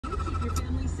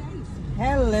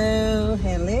Hello,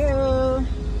 hello.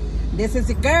 This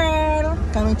is a girl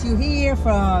coming to you here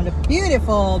from the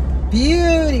beautiful,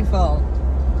 beautiful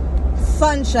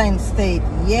Sunshine State.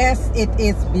 Yes, it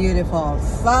is beautiful.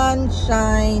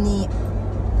 Sunshiny.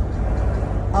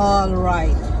 All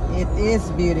right. It is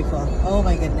beautiful. Oh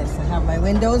my goodness. I have my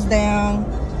windows down.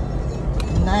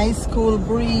 Nice cool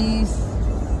breeze.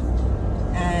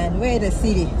 And where to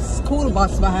see the school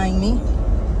bus behind me.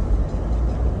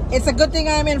 It's a good thing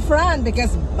I'm in front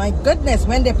because my goodness,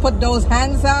 when they put those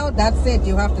hands out, that's it.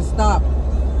 You have to stop.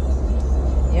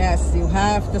 Yes, you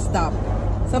have to stop.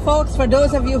 So folks, for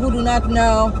those of you who do not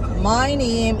know, my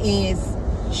name is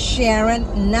Sharon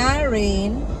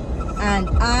Naraine, and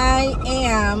I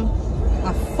am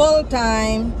a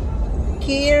full-time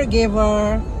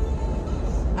caregiver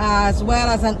as well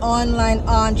as an online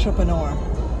entrepreneur.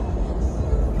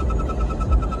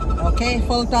 Okay,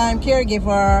 full-time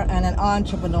caregiver and an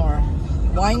entrepreneur.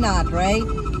 Why not, right?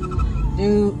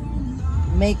 To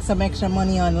make some extra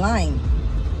money online.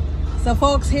 So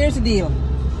folks, here's the deal.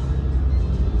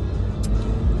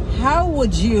 How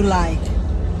would you like...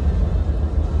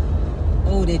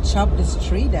 Oh, they chopped this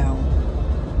tree down.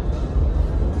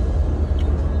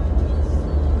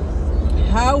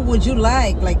 How would you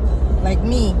like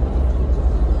me,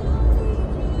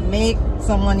 make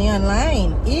some money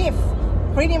online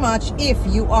pretty much if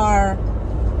you are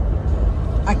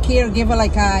a caregiver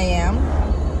like I am?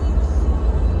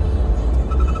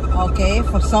 Okay,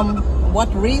 for what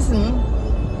reason,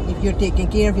 if you're taking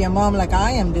care of your mom like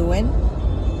I am doing,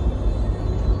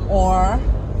 or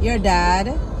your dad,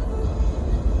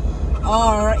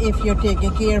 or if you're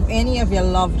taking care of any of your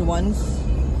loved ones,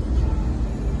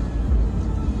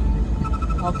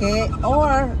 okay,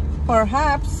 or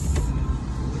perhaps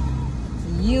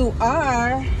you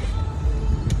are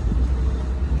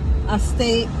a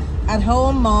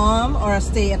stay-at-home mom or a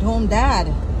stay-at-home dad,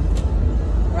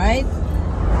 right?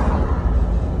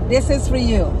 This is for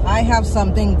you. I have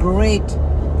something great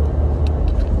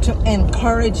to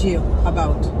encourage you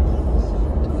about,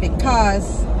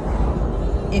 because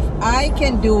if I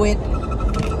can do it,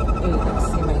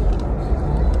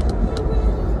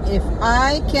 if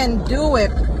I can do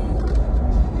it,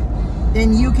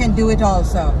 then you can do it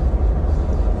also.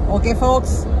 Okay,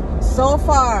 folks? So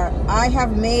far, I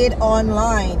have made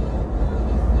online,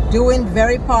 doing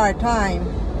very part-time,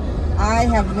 I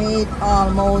have made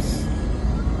almost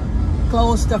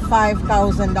close to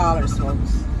 $5,000,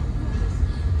 folks.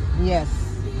 Yes.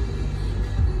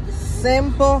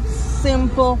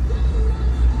 Simple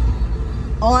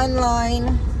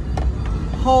online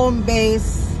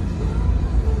home-based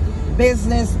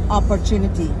business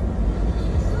opportunity.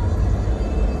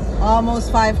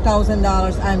 Almost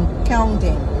 $5,000 and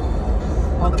counting.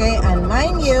 Okay, and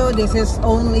mind you, this is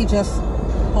only just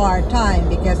part-time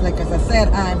because, like as I said,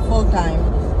 I'm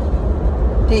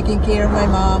full-time taking care of my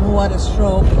mom who had a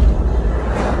stroke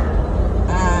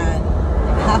and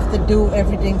have to do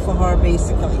everything for her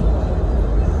basically.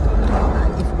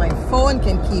 If my phone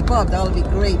can keep up, that would be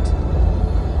great.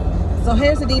 So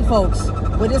here's the deal, folks.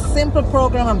 With this simple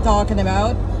program I'm talking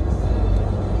about,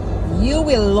 you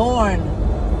will learn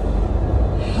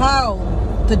how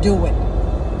to do it.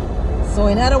 So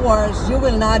in other words, you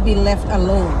will not be left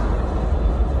alone.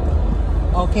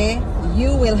 Okay?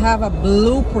 You will have a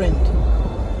blueprint.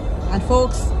 And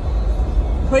folks,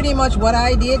 pretty much what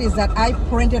I did is that I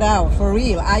printed out, for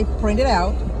real, I printed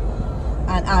out.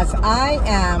 And as I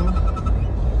am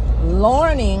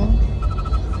learning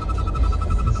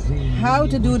how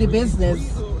to do the business,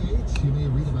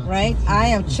 right, I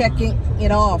am checking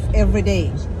it off every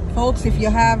day. Folks, if you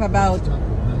have about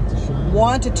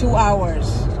 1 to 2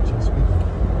 hours,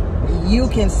 you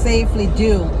can safely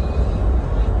do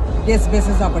this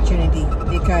business opportunity,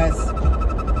 because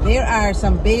there are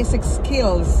some basic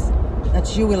skills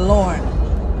that you will learn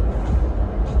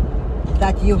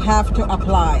that you have to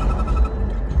apply.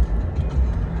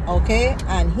 Okay,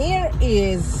 and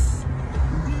here's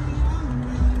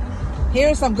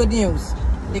some good news.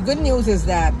 The good news is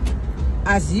that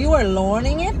as you are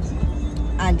learning it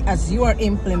and as you are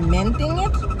implementing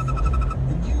it,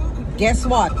 guess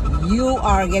what? You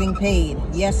are getting paid.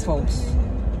 Yes, folks.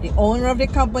 The owner of the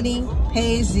company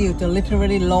pays you to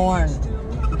literally learn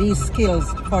these skills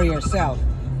for yourself.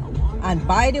 And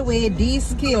by the way, these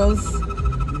skills,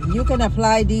 you can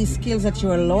apply these skills that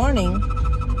you are learning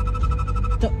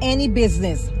to any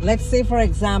business. Let's say, for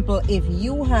example, if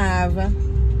you have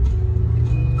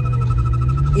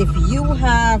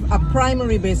a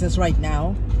primary business right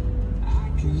now,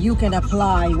 you can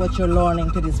apply what you're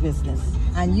learning to this business,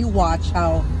 and you watch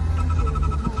how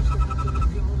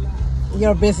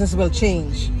your business will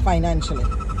change financially.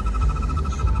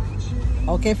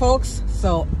 Okay, folks,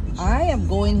 so I am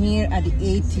going here at the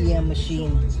ATM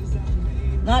machine.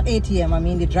 Not ATM, I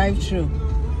mean the drive-through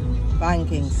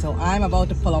banking. So I'm about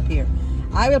to pull up here.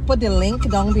 I will put the link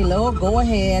down below. Go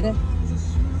ahead and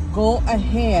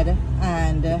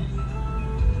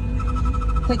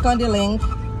click on the link.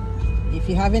 If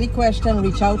you have any question,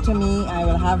 reach out to me. I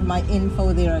will have my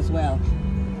info there as well.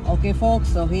 Okay, folks,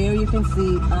 so here you can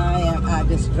see I am at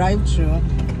this drive-through.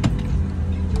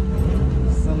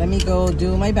 So let me go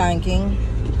do my banking.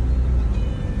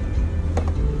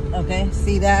 Okay,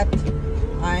 see that?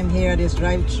 I'm here at this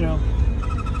drive-through.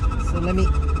 So let me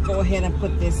go ahead and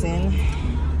put this in.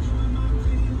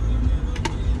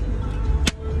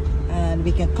 And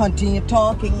we can continue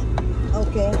talking.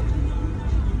 Okay.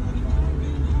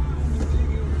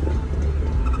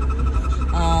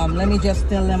 Let me just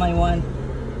tell them I want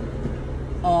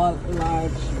all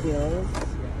large bills.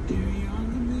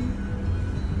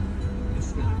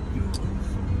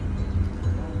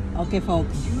 Okay,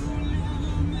 folks.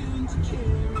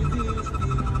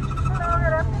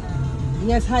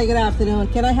 Yes, hi, good afternoon.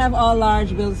 Can I have all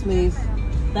large bills, please?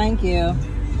 Thank you.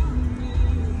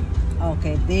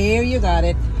 Okay, there you got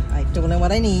it. I told them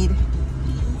what I need.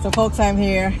 So, folks, I'm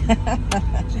here.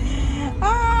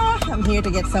 I'm here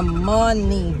to get some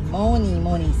money.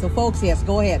 So, folks, yes,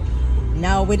 go ahead.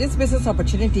 Now, with this business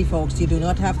opportunity, folks, you do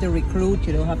not have to recruit.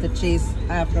 You don't have to chase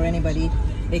after anybody,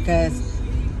 because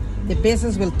the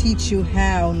business will teach you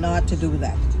how not to do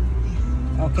that.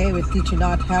 Okay, we'll teach you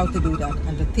not how to do that,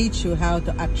 and to teach you how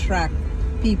to attract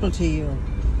people to you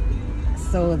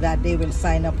so that they will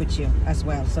sign up with you as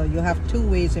well. So you have two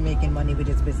ways of making money with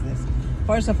this business.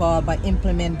 First of all, by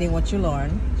implementing what you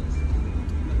learn.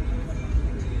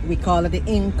 We call it the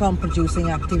income producing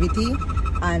activity.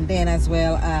 And then as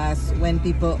well as when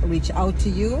people reach out to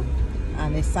you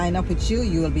and they sign up with you,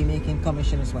 you will be making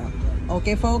commission as well.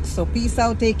 Okay, folks, so peace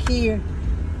out, take care.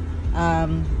 I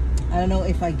don't know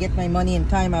if I get my money in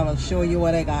time, I will show you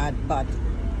what I got, but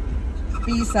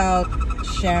peace out.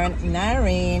 Sharon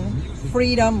Naraine,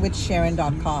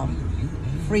 freedomwithsharon.com.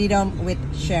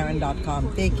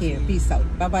 freedomwithsharon.com. Take care. Peace out.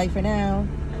 Bye-bye for now.